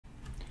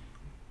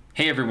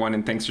Hey everyone,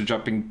 and thanks for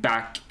jumping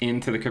back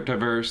into the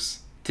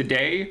cryptoverse.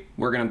 Today,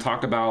 we're going to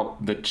talk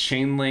about the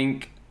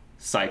Chainlink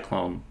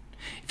Cyclone.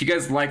 If you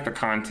guys like the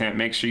content,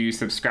 make sure you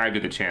subscribe to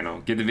the channel,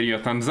 give the video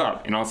a thumbs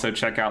up, and also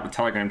check out the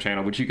Telegram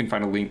channel, which you can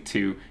find a link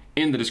to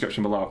in the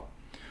description below.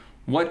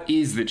 What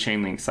is the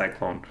Chainlink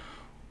Cyclone?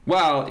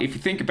 Well, if you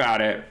think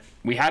about it,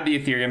 we had the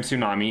Ethereum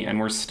tsunami, and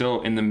we're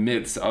still in the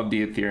midst of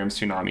the Ethereum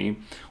tsunami.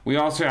 We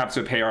also have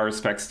to pay our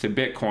respects to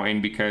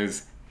Bitcoin,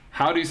 because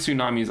how do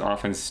tsunamis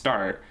often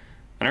start?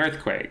 An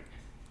earthquake.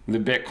 The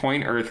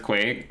Bitcoin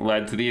earthquake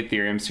led to the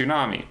Ethereum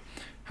tsunami.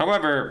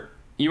 However,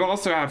 you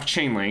also have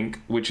Chainlink,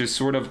 which is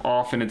sort of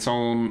off in its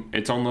own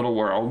little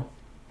world.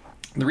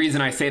 The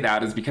reason I say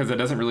that is because it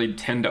doesn't really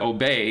tend to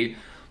obey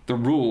the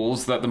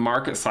rules that the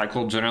market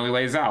cycle generally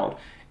lays out.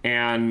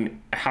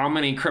 And how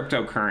many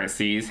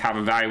cryptocurrencies have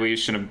a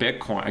valuation of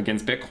Bitcoin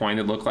against Bitcoin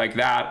that look like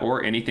that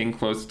or anything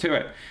close to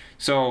it?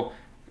 So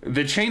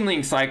the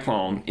Chainlink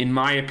Cyclone, in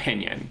my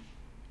opinion,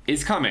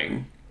 is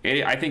coming.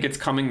 I think it's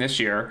coming this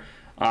year.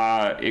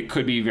 It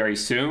could be very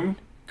soon,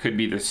 could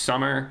be this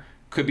summer,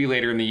 could be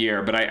later in the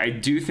year, but I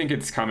do think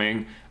it's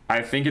coming.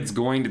 I think it's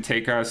going to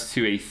take us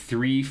to a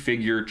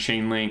 3-figure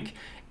Chainlink,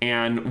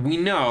 and we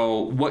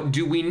know, what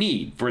do we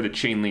need for the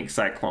Chainlink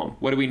Cyclone?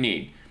 What do we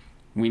need?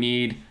 We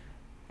need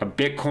a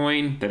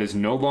Bitcoin that is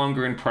no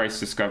longer in price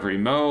discovery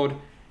mode,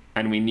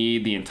 and we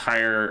need the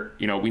entire,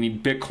 we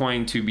need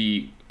Bitcoin to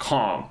be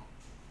calm.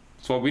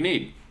 That's what we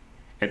need.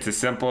 It's as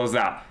simple as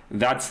that.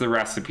 That's the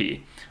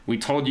recipe. We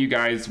told you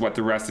guys what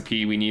the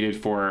recipe we needed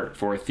for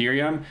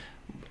Ethereum.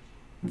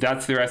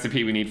 That's the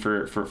recipe we need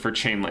for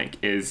Chainlink.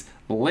 Is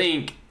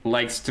Link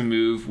likes to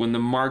move when the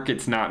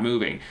market's not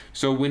moving.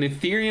 So when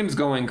Ethereum's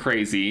going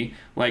crazy,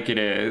 like it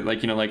is,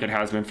 like it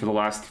has been for the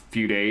last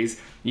few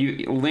days,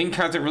 Link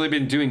hasn't really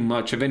been doing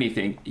much of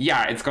anything.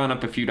 Yeah, it's gone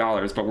up a few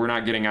dollars, but we're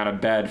not getting out of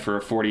bed for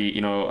a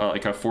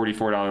like a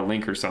 $44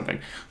 Link or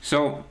something.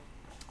 So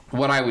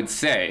what I would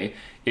say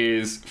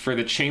is, for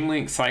the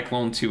Chainlink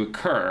Cyclone to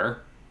occur,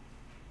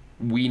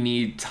 we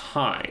need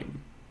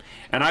time.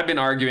 And I've been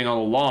arguing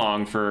all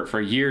along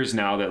for years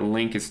now that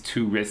Link is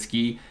too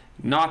risky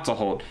not to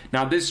hold.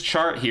 Now this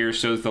chart here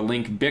shows the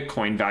Link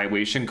Bitcoin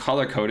valuation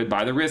color-coded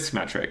by the risk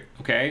metric,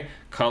 okay?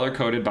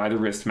 Color-coded by the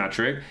risk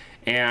metric.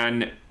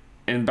 And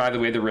by the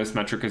way, the risk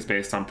metric is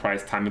based on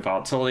price, time, and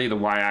volatility, the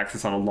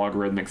y-axis on a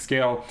logarithmic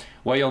scale.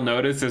 What you'll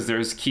notice is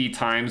there's key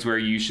times where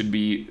you should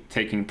be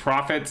taking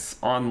profits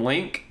on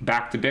Link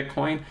back to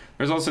Bitcoin.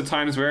 There's also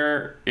times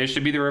where it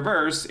should be the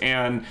reverse,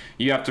 and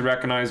you have to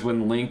recognize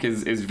when Link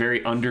is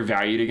very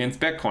undervalued against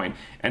Bitcoin.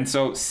 And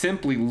so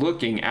simply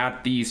looking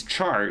at these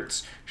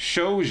charts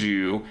shows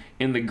you,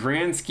 in the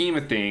grand scheme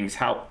of things,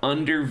 how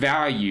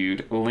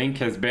undervalued Link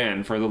has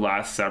been for the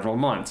last several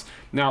months.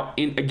 Now,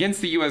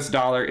 against the US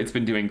dollar, it's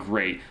been doing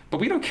great,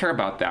 but we don't care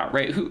about that,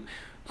 right?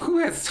 Who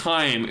has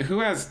time? Who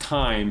has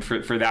time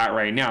for that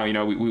right now?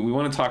 We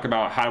want to talk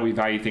about how do we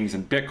value things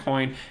in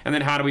Bitcoin, and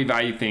then how do we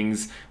value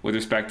things with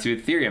respect to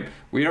Ethereum.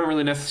 We don't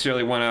really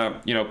necessarily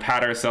want to,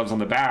 pat ourselves on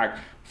the back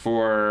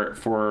for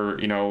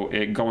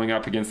it going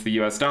up against the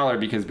US dollar,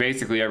 because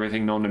basically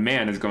everything known to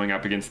man is going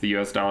up against the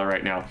US dollar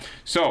right now.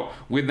 So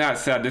with that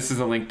said, this is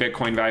a Link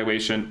Bitcoin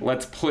valuation.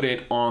 Let's put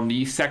it on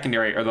the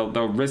secondary, or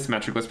the risk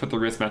metric. Let's put the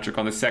risk metric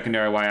on the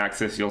secondary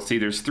y-axis. You'll see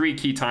there's 3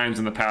 key times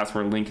in the past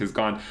where Link has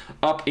gone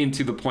up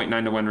into the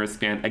 0.9 to 1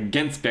 risk band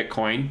against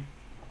Bitcoin.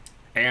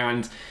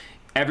 And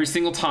every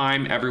single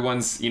time,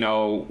 everyone's,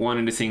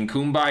 wanting to sing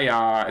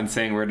Kumbaya and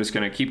saying we're just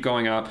going to keep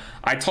going up.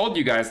 I told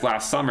you guys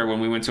last summer when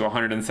we went to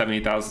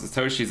 170,000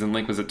 Satoshis and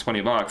Link was at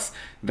 20 bucks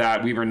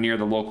that we were near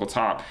the local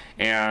top.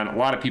 And a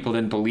lot of people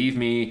didn't believe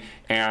me.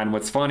 And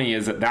what's funny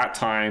is, at that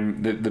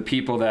time, the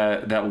people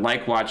that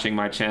like watching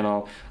my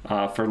channel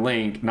for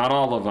Link, not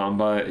all of them,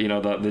 but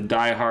the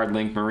diehard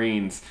Link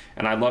Marines,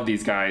 and I love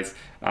these guys.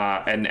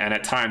 And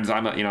at times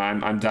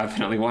I'm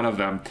definitely one of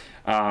them.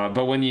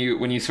 But when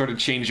you sort of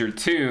change your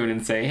tune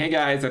and say, hey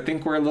guys, I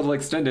think we're a little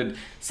extended,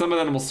 some of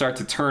them will start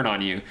to turn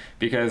on you,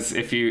 because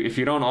if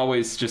you don't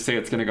always just say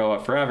it's going to go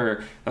up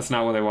forever, that's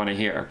not what they want to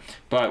hear.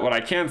 But what I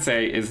can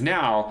say is,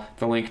 now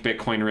the Link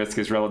Bitcoin risk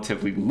is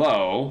relatively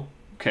low.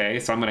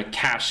 Okay, so I'm going to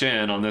cash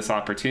in on this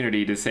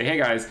opportunity to say, hey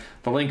guys,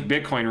 the Link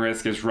Bitcoin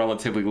risk is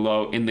relatively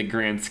low in the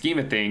grand scheme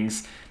of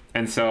things,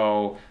 and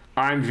so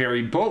I'm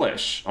very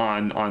bullish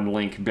on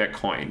Link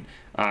Bitcoin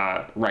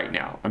right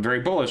now. I'm very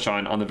bullish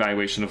on the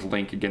valuation of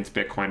Link against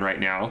Bitcoin right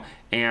now,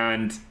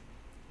 and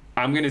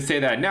I'm going to say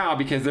that now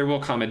because there will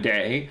come a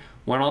day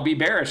when I'll be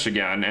bearish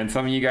again, and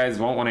some of you guys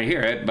won't want to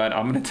hear it, but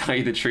I'm going to tell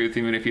you the truth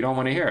even if you don't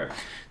want to hear it.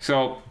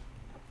 So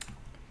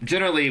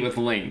generally with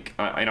Link,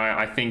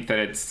 I think that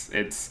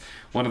it's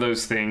one of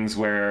those things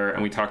where,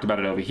 and we talked about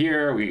it over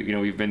here,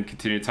 we've been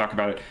continuing to talk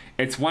about it.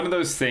 It's one of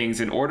those things,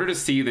 in order to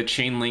see the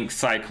Chainlink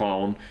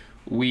Cyclone,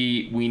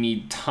 we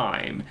need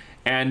time.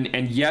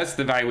 And yes,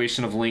 the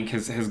valuation of Link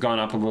has gone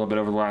up a little bit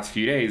over the last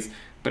few days,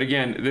 but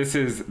again,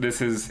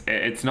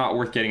 it's not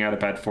worth getting out of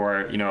bed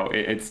for.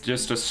 It's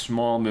just a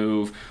small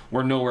move.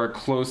 We're nowhere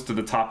close to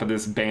the top of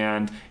this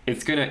band.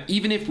 It's gonna,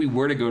 even if we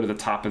were to go to the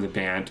top of the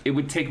band, it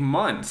would take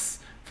months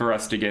for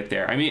us to get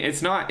there. I mean,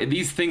 it's not,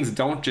 these things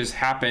don't just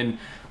happen.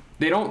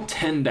 They don't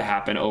tend to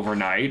happen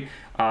overnight.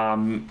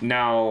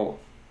 Now,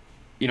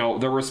 you know,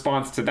 the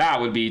response to that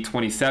would be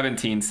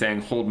 2017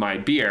 saying, hold my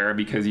beer,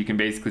 because you can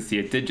basically see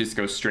it did just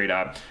go straight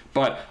up.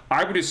 But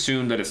I would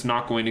assume that it's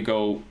not going to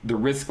go, the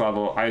risk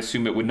level, I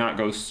assume it would not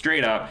go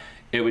straight up.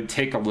 It would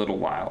take a little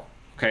while.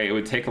 Okay, it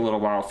would take a little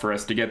while for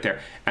us to get there.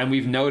 And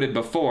we've noted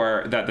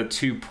before that the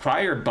 2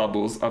 prior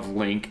bubbles of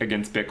Link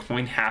against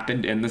Bitcoin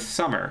happened in the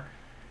summer.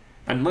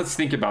 And let's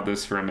think about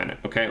this for a minute,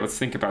 okay? Let's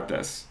think about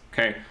this,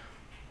 okay?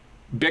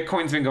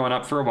 Bitcoin's been going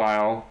up for a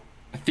while.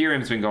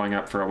 Ethereum's been going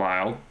up for a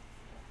while.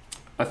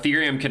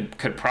 Ethereum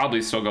could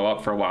probably still go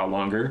up for a while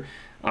longer.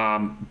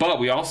 But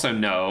we also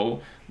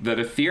know that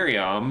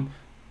Ethereum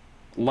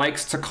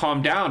likes to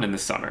calm down in the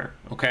summer,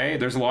 okay?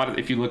 There's a lot of,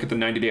 if you look at the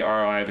 90-day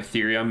ROI of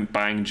Ethereum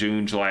buying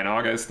June, July, and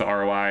August, the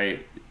ROI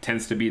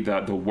tends to be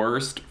the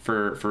worst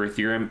for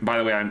Ethereum. By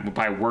the way,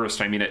 by worst,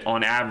 I mean it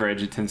on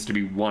average, it tends to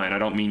be 1. I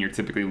don't mean you're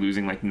typically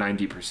losing like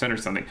 90% or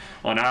something.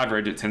 On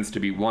average, it tends to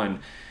be 1.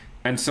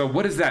 And so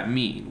what does that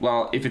mean?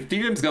 Well, if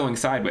Ethereum's going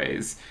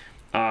sideways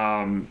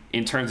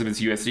in terms of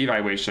its USD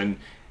valuation,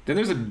 then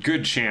there's a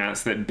good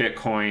chance that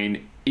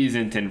Bitcoin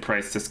isn't in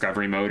price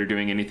discovery mode or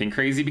doing anything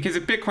crazy, because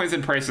if Bitcoin's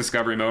in price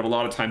discovery mode, a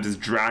lot of times it's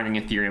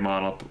dragging Ethereum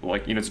on up,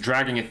 like, you know, it's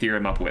dragging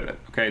Ethereum up with it,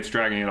 okay? It's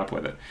dragging it up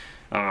with it.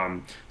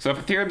 So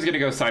if Ethereum's going to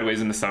go sideways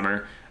in the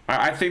summer,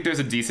 I think there's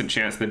a decent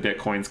chance that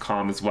Bitcoin's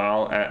calm as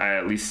well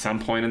at least some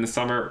point in the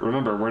summer.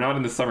 Remember, we're not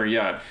in the summer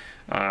yet,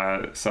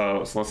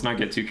 so let's not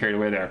get too carried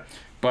away there.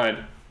 But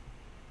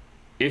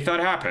if that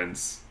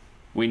happens,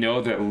 we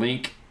know that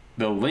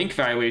the Link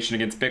valuation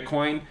against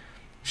Bitcoin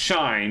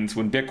shines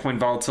when Bitcoin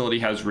volatility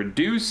has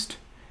reduced,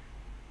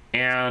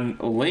 and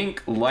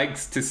Link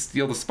likes to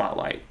steal the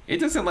spotlight. It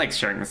doesn't like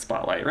sharing the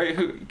spotlight, right?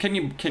 Who can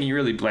you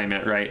really blame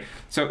it, right?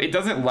 So it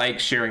doesn't like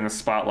sharing the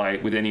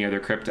spotlight with any other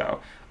crypto.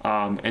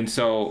 And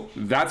so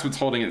that's what's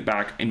holding it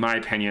back, in my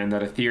opinion,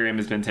 that Ethereum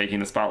has been taking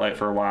the spotlight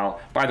for a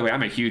while. By the way,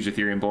 I'm a huge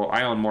Ethereum bull.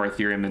 I own more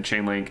Ethereum than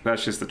Chainlink.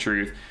 That's just the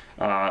truth.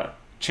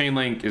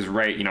 Chainlink is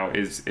right, you know,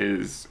 is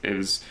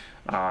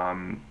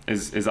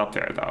up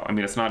there though. I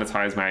mean, it's not as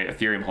high as my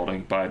Ethereum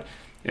holding, but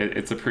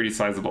it's a pretty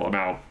sizable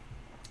amount.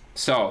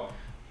 So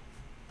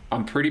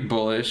I'm pretty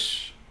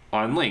bullish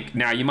on Link.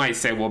 Now you might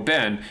say, well,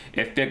 Ben,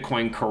 if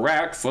Bitcoin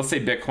corrects, let's say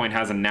Bitcoin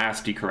has a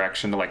nasty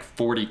correction to like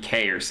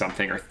 40K or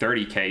something, or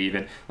 30K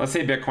even. Let's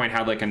say Bitcoin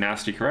had like a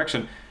nasty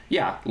correction.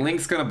 Yeah,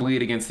 Link's gonna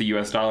bleed against the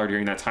US dollar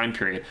during that time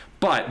period,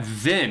 but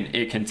then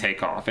it can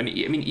take off. And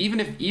I mean, even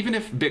if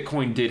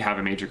Bitcoin did have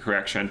a major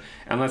correction,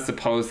 and let's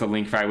suppose the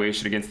Link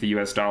valuation against the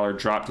US dollar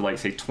dropped to like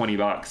say 20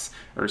 bucks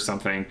or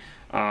something,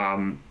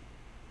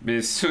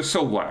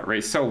 so what,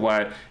 right? So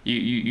what?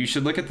 You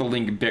should look at the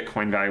Link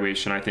Bitcoin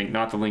valuation, I think,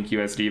 not the Link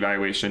USD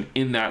valuation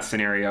in that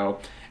scenario.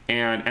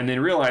 And then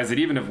realize that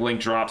even if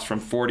Link drops from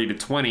 40 to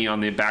 20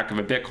 on the back of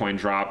a Bitcoin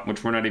drop,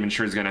 which we're not even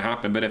sure is going to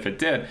happen, but if it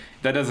did,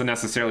 that doesn't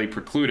necessarily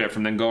preclude it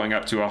from then going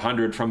up to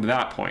 100 from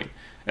that point,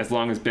 as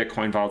long as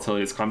Bitcoin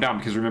volatility has calmed down.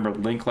 Because remember,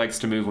 Link likes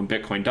to move when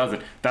Bitcoin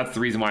doesn't. That's the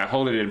reason why I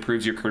hold it. It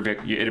improves your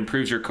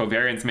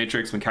covariance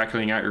matrix when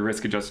calculating out your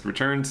risk-adjusted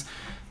returns.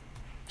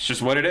 It's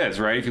just what it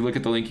is, right? If you look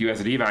at the Link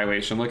USD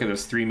valuation, look at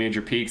those 3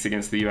 major peaks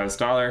against the US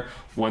dollar.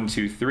 1,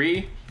 2,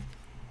 3.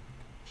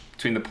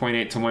 Between the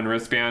 0.8 to 1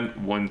 risk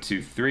band, 1,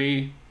 2,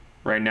 3.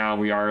 Right now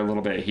we are a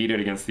little bit heated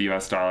against the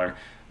US dollar,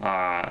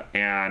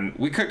 and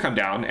we could come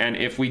down, and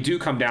if we do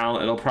come down,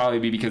 it'll probably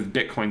be because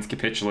Bitcoin's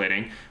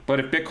capitulating.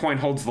 But if Bitcoin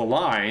holds the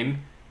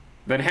line,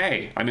 then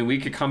hey, I mean, we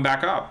could come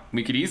back up.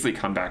 We could easily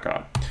come back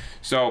up.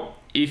 So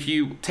if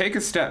you take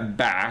a step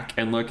back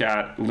and look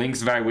at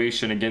Link's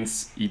valuation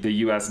against the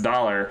US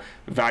dollar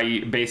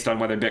value based on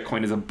whether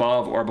Bitcoin is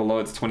above or below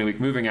its 20-week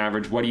moving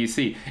average, what do you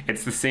see?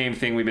 It's the same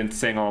thing we've been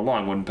saying all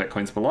along. When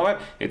Bitcoin's below it,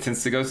 it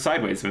tends to go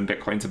sideways. When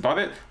Bitcoin's above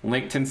it,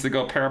 Link tends to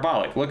go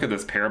parabolic. Look at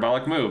this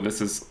parabolic move. This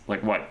is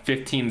like what,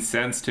 15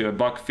 cents to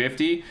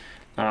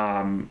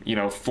 $1.50, you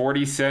know,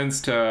 40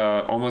 cents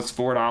to almost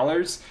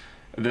 $4.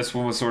 This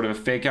one was sort of a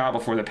fake out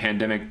before the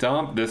pandemic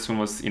dump. This one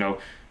was, you know,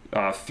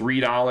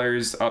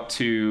 $3 up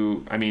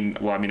to,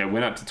 it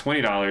went up to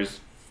 $20.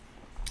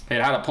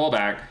 It had a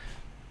pullback,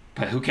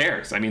 but who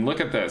cares? I mean, look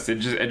at this. It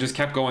just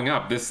kept going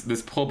up. This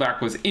pullback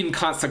was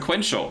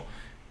inconsequential,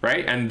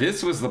 right? And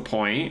this was the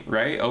point,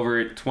 right? Over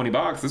at 20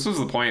 bucks, this was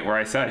the point where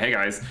I said, hey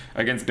guys,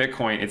 against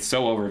Bitcoin, it's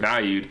so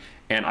overvalued.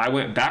 And I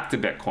went back to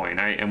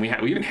Bitcoin.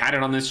 We even had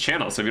it on this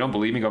channel. So if you don't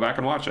believe me, go back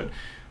and watch it.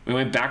 We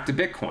went back to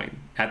Bitcoin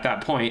at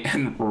that point,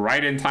 and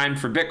right in time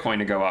for Bitcoin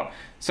to go up.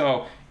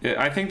 So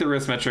I think the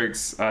risk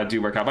metrics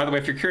do work out. By the way,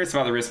 if you're curious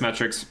about the risk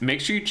metrics,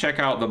 make sure you check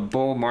out the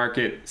bull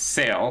market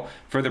sale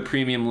for the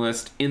premium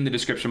list in the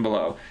description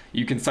below.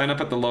 You can sign up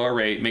at the lower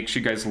rate. Make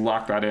sure you guys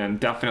lock that in.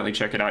 Definitely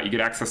check it out. You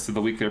get access to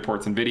the weekly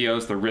reports and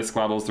videos, the risk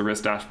levels, the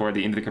risk dashboard,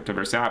 the Into the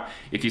Cryptoverse app.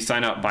 If you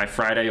sign up by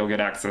Friday, you'll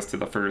get access to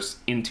the first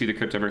Into the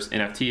Cryptoverse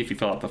NFT. If you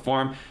fill out the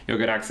form, you'll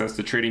get access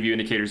to trading view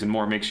indicators and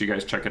more. Make sure you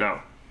guys check it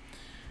out.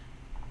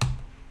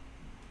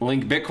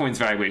 Link Bitcoin's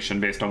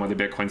valuation based on whether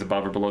Bitcoin's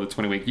above or below the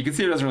 20-week. You can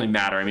see it doesn't really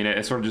matter. I mean,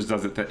 it sort of just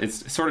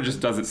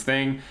does its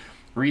thing.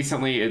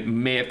 Recently, it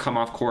may have come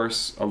off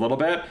course a little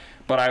bit,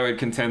 but I would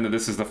contend that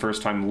this is the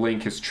first time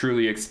Link has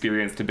truly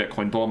experienced a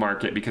Bitcoin bull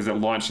market, because it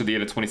launched at the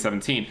end of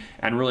 2017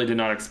 and really did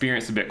not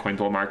experience a Bitcoin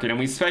bull market. And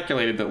we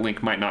speculated that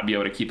Link might not be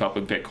able to keep up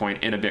with Bitcoin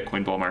in a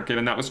Bitcoin bull market,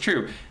 and that was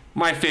true.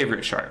 My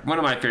favorite chart, one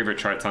of my favorite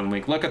charts on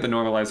Link. Look at the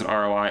normalized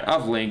ROI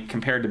of Link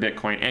compared to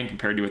Bitcoin and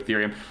compared to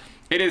Ethereum.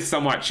 It is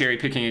somewhat cherry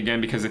picking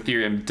again because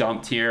Ethereum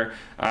dumped here,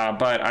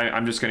 but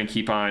I'm just going to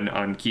keep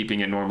on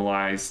keeping it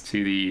normalized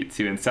to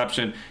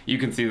inception. You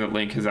can see that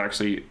Link has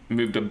actually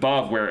moved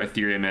above where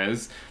Ethereum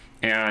is,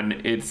 and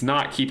it's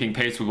not keeping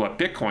pace with what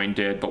Bitcoin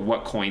did, but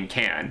what coin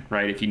can,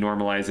 right? If you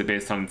normalize it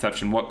based on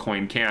inception, what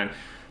coin can.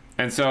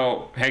 And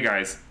so, hey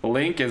guys,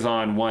 Link is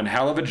on one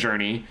hell of a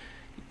journey.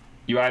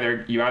 You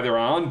either are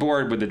on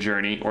board with the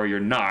journey or you're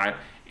not,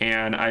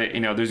 and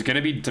there's going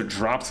to be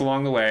drops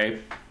along the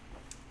way.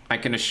 I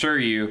can assure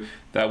you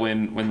that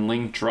when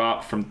Link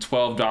dropped from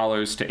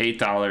 $12 to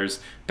 $8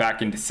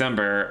 back in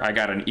December, I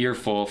got an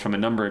earful from a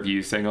number of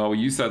you saying, oh, well,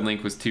 you said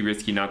Link was too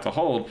risky not to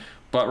hold.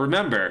 But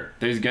remember,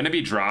 there's going to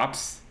be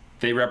drops.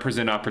 They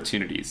represent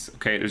opportunities,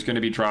 okay? There's going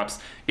to be drops.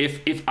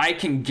 If I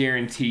can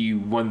guarantee you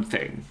one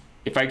thing,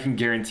 about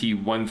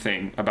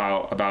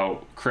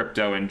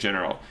crypto in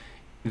general,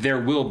 there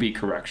will be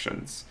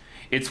corrections.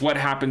 It's what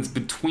happens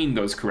between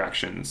those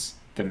corrections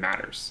that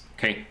matters,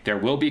 okay? There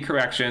will be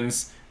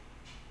corrections.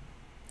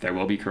 There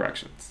will be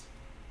corrections.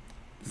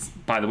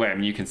 By the way, I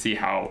mean, you can see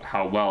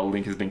how well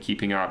Link has been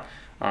keeping up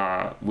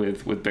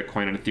with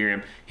Bitcoin and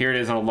Ethereum. Here it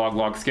is on a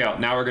log scale.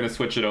 Now we're going to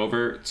switch it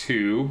over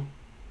to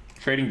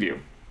TradingView.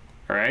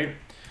 All right,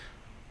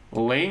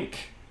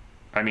 Link.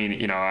 I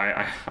mean,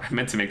 I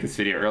meant to make this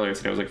video earlier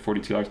today. It was like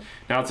 $42.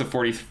 Now it's at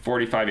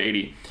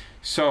 $45.80.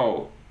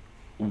 So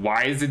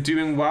why is it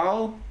doing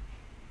well?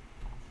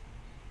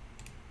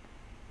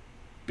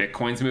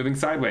 Bitcoin's moving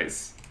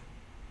sideways.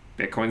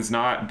 Bitcoin's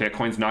not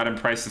in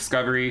price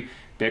discovery.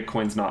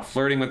 Bitcoin's not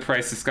flirting with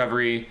price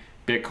discovery.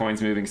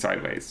 Bitcoin's moving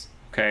sideways.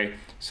 Okay,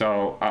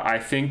 so I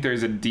think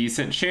there's a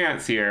decent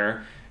chance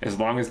here, as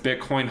long as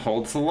Bitcoin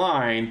holds the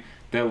line,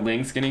 that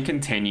Link's going to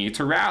continue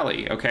to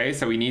rally. Okay,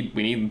 so we need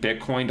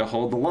Bitcoin to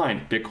hold the line.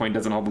 If Bitcoin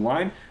doesn't hold the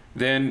line,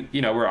 then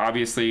we're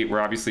obviously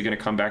going to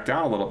come back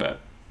down a little bit.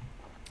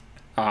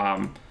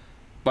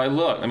 But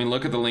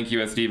look at the Link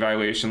USD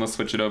valuation. Let's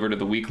switch it over to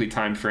the weekly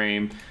time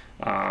frame.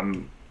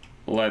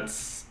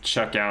 Let's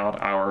check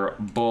out our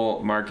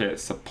bull market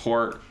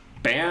support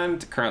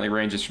band. Currently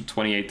ranges from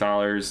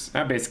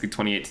 $28, basically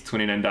 $28 to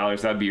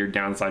 $29. That'd be your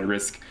downside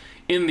risk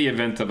in the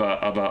event of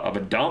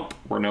a dump.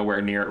 We're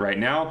nowhere near it right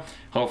now.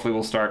 Hopefully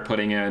we'll start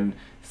putting in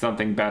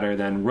something better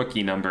than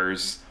rookie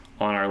numbers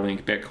on our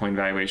Link Bitcoin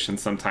valuation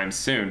sometime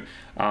soon.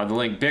 The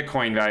Link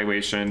Bitcoin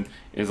valuation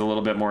is a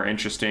little bit more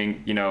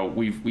interesting.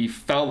 We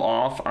fell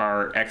off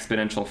our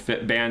exponential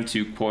fit band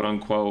to quote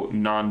unquote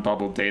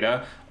non-bubble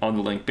data on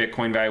the Link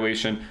Bitcoin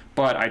valuation,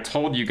 but I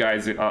told you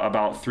guys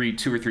about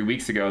 2 or 3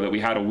 weeks ago that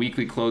we had a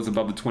weekly close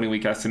above the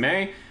 20-week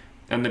SMA,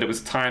 and that it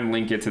was time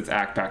Link gets its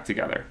act back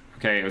together.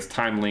 Okay, it was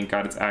time Link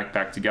got its act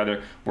back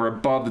together. We're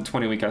above the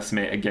 20-week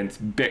SMA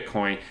against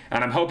Bitcoin,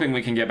 and I'm hoping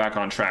we can get back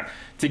on track.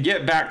 To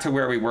get back to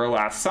where we were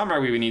last summer,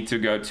 we would need to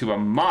go to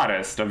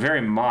a very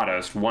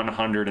modest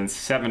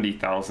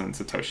 170,000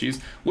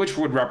 Satoshis, which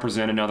would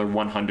represent another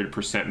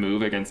 100%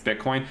 move against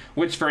Bitcoin,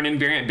 which for an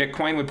invariant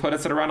Bitcoin would put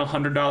us at around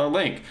 $100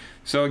 Link.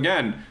 So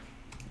again,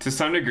 to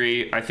some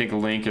degree, I think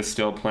Link is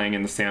still playing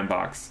in the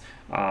sandbox.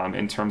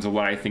 In terms of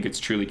what I think it's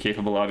truly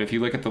capable of. If you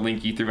look at the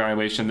Link Ether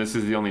valuation, this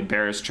is the only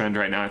bearish trend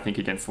right now, I think,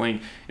 against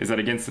Link, is that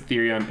against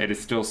Ethereum, it is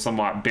still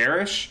somewhat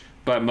bearish,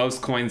 but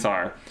most coins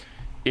are.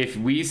 If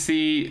we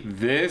see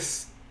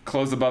this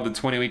close above the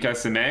 20-week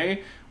SMA,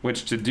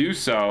 which to do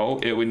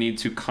so, it would need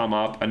to come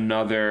up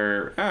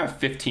another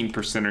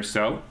 15% or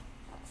so,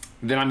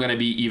 then I'm going to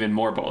be even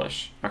more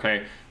bullish.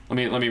 Okay, let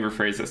me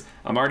rephrase this.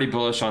 I'm already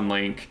bullish on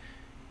Link.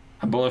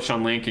 I'm bullish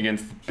on Link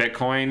against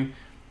Bitcoin.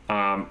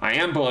 I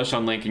am bullish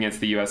on Link against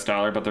the US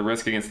dollar, but the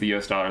risk against the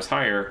US dollar is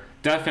higher.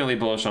 Definitely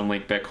bullish on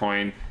Link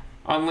Bitcoin.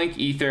 On Link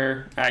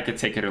Ether, I could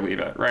take it or leave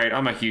it, right?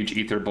 I'm a huge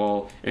Ether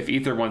bull. If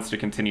Ether wants to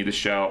continue the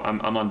show,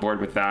 I'm on board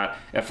with that.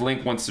 If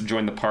Link wants to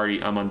join the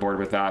party, I'm on board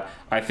with that.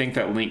 I think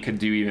that Link could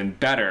do even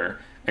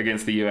better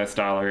against the US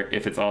dollar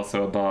if it's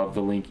also above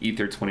the Link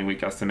Ether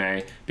 20-week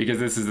SMA, because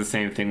this is the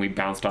same thing we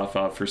bounced off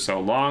of for so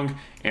long,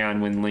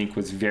 and when Link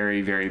was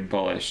very, very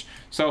bullish.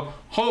 So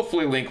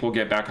hopefully Link will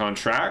get back on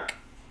track.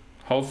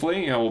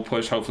 Hopefully, we'll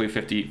push hopefully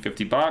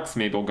 50 bucks.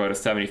 Maybe we'll go to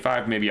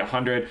 75, maybe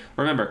 100.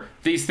 Remember,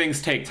 these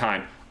things take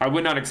time. I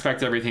would not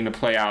expect everything to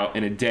play out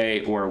in a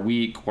day or a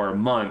week or a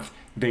month.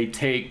 They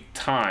take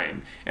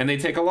time, and they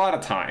take a lot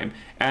of time.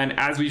 And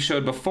as we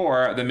showed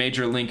before, the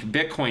major Link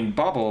Bitcoin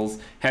bubbles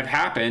have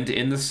happened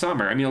in the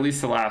summer. I mean, at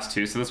least the last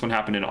two. So this one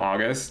happened in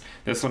August.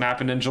 This one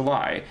happened in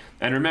July.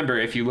 And remember,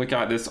 if you look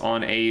at this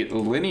on a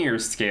linear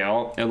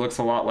scale, it looks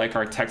a lot like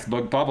our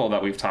textbook bubble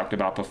that we've talked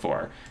about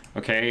before.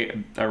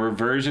 Okay, a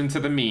reversion to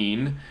the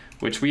mean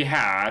which we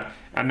had,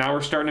 and now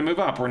we're starting to move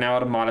up. We're now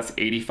at a modest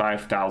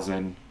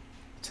 85,000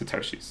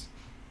 Satoshis.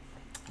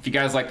 If you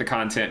guys like the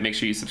content, make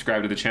sure you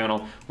subscribe to the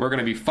channel. We're going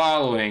to be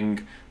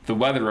following the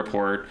weather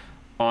report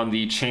on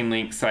the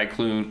Chainlink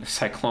Cyclone,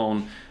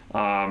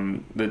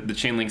 the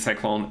Chainlink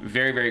Cyclone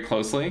very, very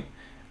closely.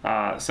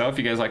 So if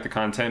you guys like the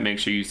content, make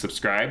sure you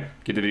subscribe,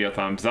 give the video a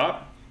thumbs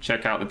up,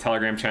 check out the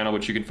Telegram channel,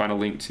 which you can find a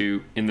link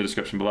to in the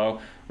description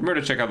below. Remember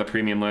to check out the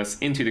premium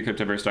list,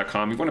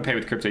 intothecryptoverse.com. If you want to pay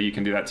with crypto, you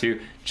can do that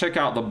too. Check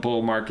out the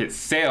bull market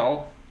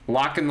sale,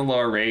 lock in the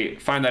lower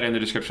rate, find that in the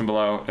description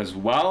below as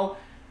well.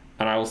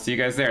 And I will see you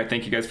guys there.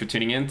 Thank you guys for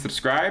tuning in,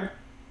 subscribe,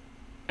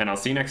 and I'll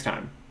see you next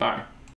time. Bye.